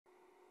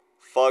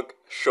fuck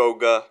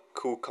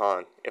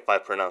Shogakukan, if I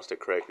pronounced it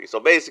correctly. So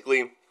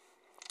basically,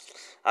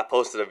 I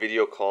posted a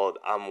video called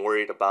 "I'm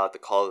worried about the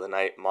Call of the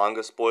Night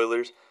manga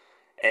spoilers,"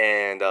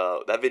 and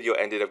that video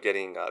ended up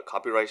getting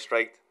copyright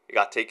striked. It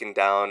got taken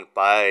down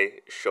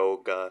by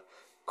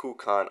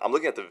Shogakukan. I'm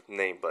looking at the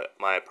name, but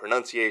my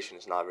pronunciation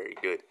is not very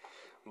good.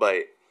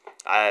 But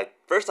at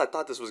first I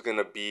thought this was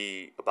gonna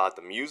be about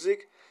the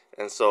music,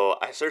 and so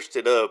I searched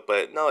it up.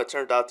 But no, it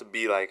turned out to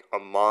be like a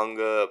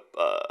manga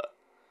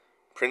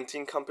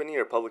printing company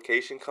or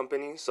publication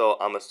company. So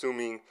I'm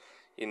assuming,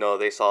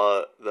 they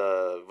saw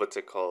the what's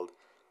it called,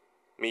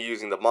 me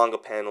using the manga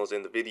panels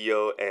in the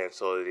video, and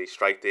so they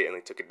striked it and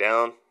they took it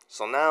down.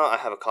 So now I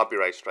have a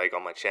copyright strike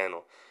on my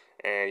channel,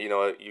 and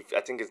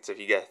I think it's if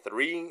you get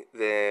 3,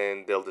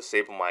 then they'll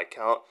disable my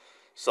account.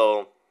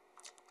 So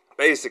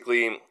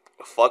basically,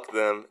 fuck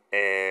them,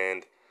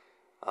 and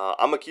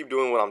I'm gonna keep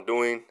doing what I'm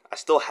doing. I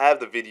still have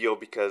the video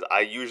because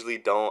I usually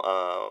don't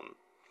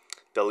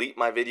delete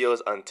my videos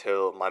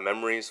until my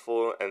memory is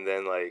full, and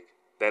then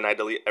I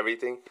delete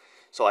everything.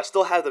 So I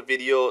still have the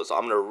video, so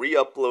I'm gonna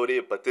re-upload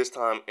it, but this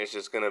time it's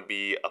just gonna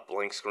be a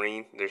blank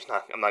screen.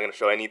 I'm not gonna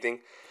show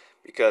anything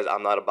because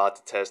I'm not about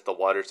to test the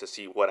waters to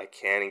see what I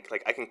can.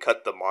 Like, I can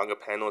cut the manga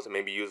panels and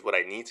maybe use what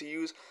I need to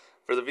use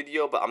for the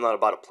video, but I'm not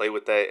about to play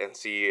with that and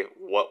see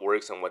what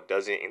works and what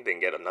doesn't and then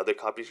get another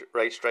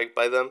copyright strike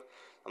by them.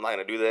 I'm not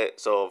gonna do that.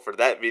 So for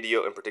that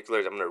video in particular,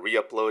 I'm gonna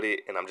re-upload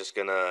it, and I'm just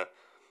gonna,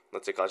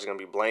 it's just gonna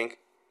be blank,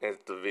 and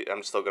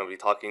I'm still gonna be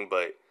talking,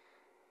 but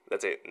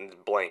that's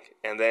it, blank.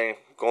 And then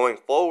going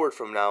forward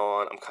from now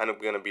on, I'm kind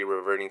of going to be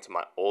reverting to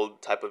my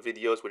old type of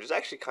videos, which is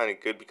actually kind of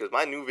good because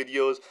my new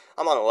videos,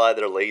 I'm not going to lie,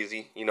 they're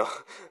lazy.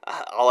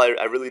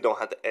 I really don't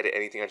have to edit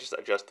anything. I just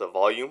adjust the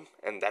volume,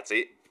 and that's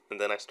it. And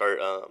then I start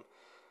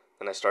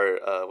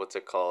what's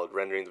it called,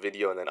 rendering the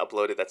video and then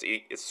upload it. That's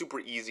it. It's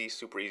super easy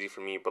for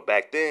me. But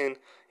back then,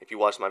 if you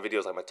watch my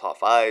videos, like my top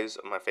 5s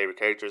of my favorite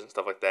characters and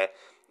stuff like that,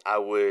 I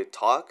would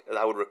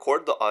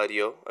record the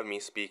audio of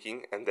me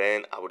speaking, and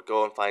then I would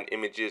go and find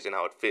images, and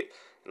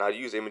I'd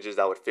use images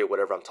that would fit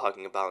whatever I'm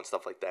talking about and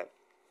stuff like that.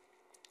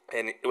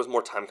 And it was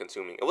more time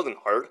consuming. It wasn't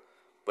hard,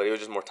 but it was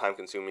just more time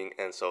consuming,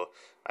 and so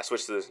I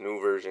switched to this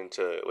new version,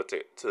 to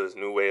this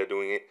new way of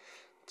doing it.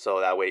 So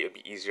that way it'd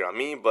be easier on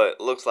me, but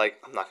it looks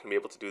like I'm not going to be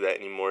able to do that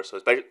anymore.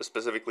 So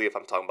specifically if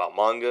I'm talking about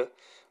manga,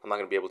 I'm not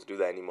going to be able to do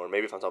that anymore.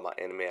 Maybe if I'm talking about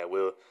anime, I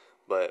will.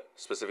 But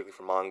specifically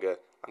for manga,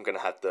 I'm going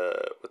to have to,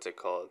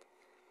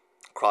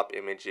 crop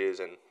images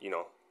and,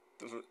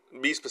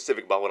 be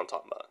specific about what I'm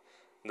talking about.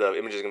 The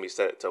image is going to be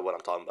set to what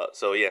I'm talking about.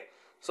 So, yeah.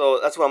 So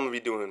that's what I'm going to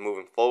be doing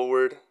moving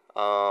forward.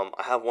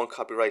 I have one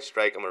copyright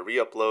strike. I'm going to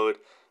re-upload.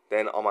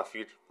 Then all my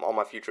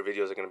future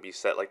videos are going to be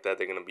set like that.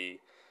 They're going to be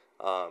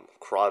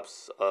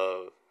crops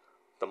of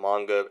the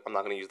manga. I'm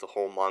not gonna use the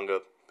whole manga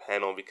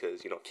panel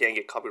because can't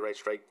get copyright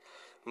strike.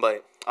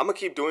 But I'm gonna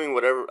keep doing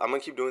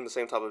the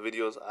same type of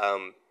videos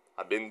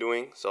I've been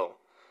doing. So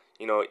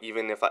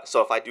even if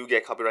I do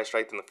get copyright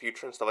strike in the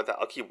future and stuff like that,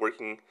 I'll keep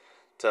working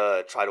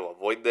to try to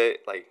avoid that.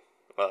 Like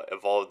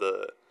evolve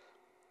the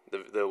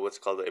what's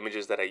called the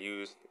images that I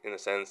use, in a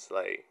sense,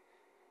 like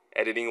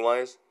editing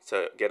wise,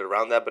 to get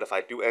around that. But if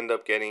I do end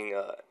up getting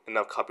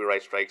enough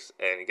copyright strikes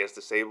and it gets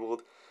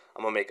disabled,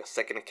 I'm going to make a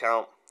second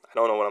account. I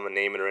don't know what I'm going to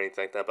name it or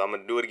anything like that, but I'm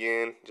going to do it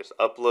again, just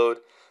upload.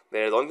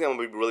 The only thing I'm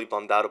going to be really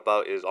bummed out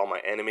about is all my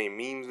anime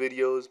memes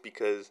videos,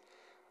 because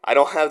I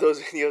don't have those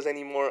videos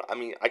anymore. I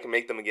mean, I can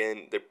make them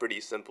again. They're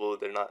pretty simple.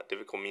 They're not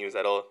difficult memes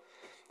at all.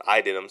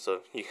 I did them, so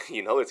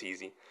it's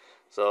easy.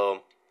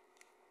 So,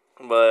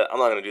 but I'm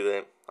not going to do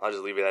that. I'll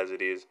just leave it as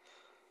it is.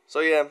 So,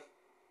 yeah.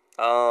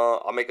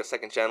 I'll make a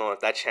second channel. If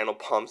that channel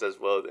pumps as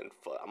well, then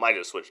I might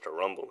just switch to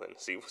Rumble and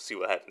see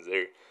what happens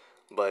there.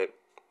 But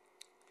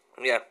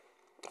yeah,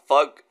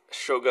 fuck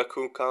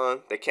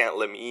Shogakukan. They can't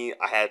let me eat.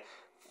 I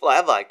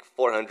have like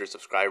 400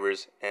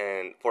 subscribers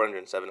and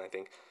 407, I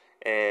think,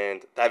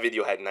 and that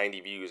video had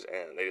 90 views,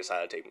 and they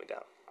decided to take me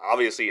down.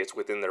 Obviously, it's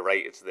within their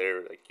right. It's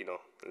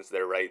it's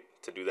their right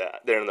to do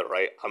that. They're in the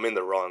right. I'm in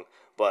the wrong,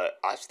 but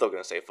I'm still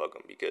gonna say fuck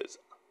them because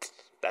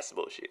that's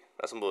bullshit.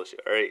 That's some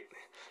bullshit. All right,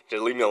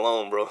 just leave me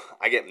alone, bro.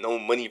 I get no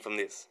money from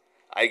this.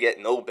 I get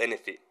no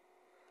benefit.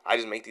 I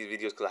just make these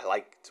videos because I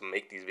like to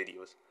make these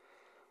videos.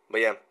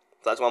 But yeah.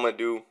 So that's what I'm going to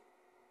do.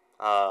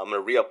 I'm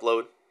going to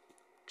re-upload,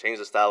 change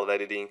the style of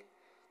editing.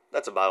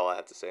 That's about all I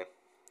have to say.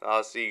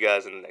 I'll see you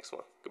guys in the next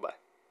one. Goodbye.